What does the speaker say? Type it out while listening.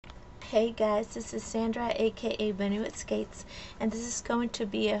Hey guys, this is Sandra aka Bunnywithskates, and this is going to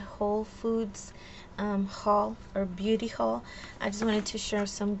be a Whole Foods haul or beauty haul. I just wanted to share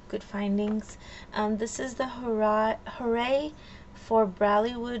some good findings. This is the Hooray for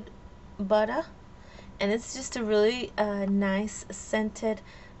Bollywood Butter, and it's just a really nice scented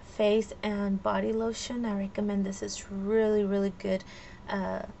face and body lotion. I recommend this. It's really good.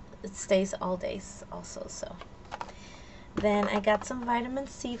 It stays all days also. Then I got some vitamin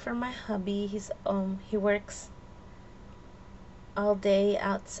C for my hubby. He works all day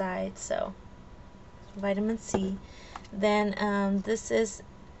outside, so vitamin C. Then this is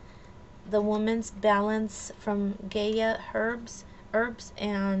the Woman's Balance from Gaia Herbs,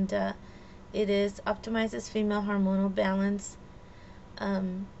 and it optimizes female hormonal balance.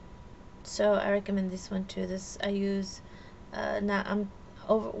 So I recommend this one too. This I use now.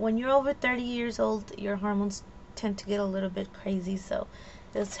 When you're over 30 years old, your hormones tend to get a little bit crazy, so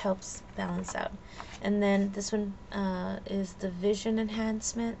this helps balance out. And then this one is the Vision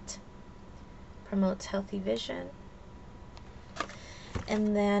Enhancement, promotes healthy vision.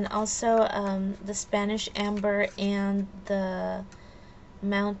 And then also the Spanish Amber and the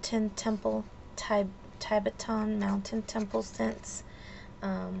Mountain Temple Tibetan Mountain Temple scents.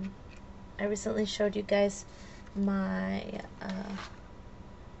 I recently showed you guys my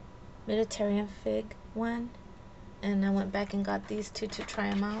Mediterranean fig one, and I went back and got these two to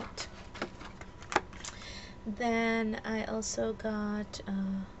try them out. Then I also got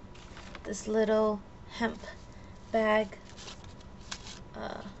this little hemp bag,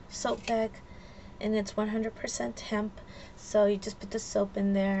 soap bag, and it's 100% hemp, so you just put the soap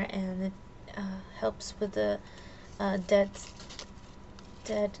in there, and it helps with the dead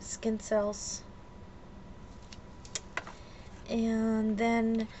skin cells. And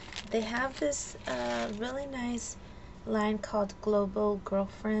then they have this really nice line called Global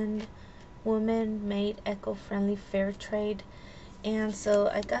Girlfriend, Woman Made Eco-Friendly Fair Trade. And so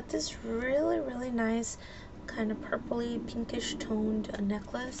I got this really nice kind of purpley pinkish toned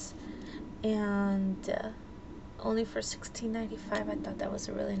necklace, and only for $16.95. I thought that was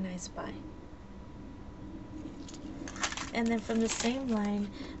a really nice buy. And then from the same line,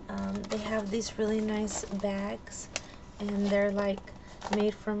 they have these really nice bags, and they're like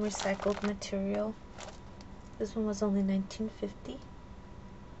made from recycled material. This one was only $19.50.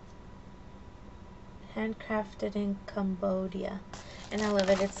 Handcrafted in Cambodia, and I love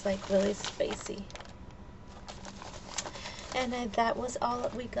it. It's like really spacey. And that was all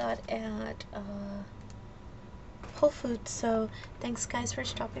that we got at Whole Foods. So thanks guys for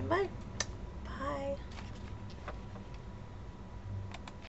stopping by.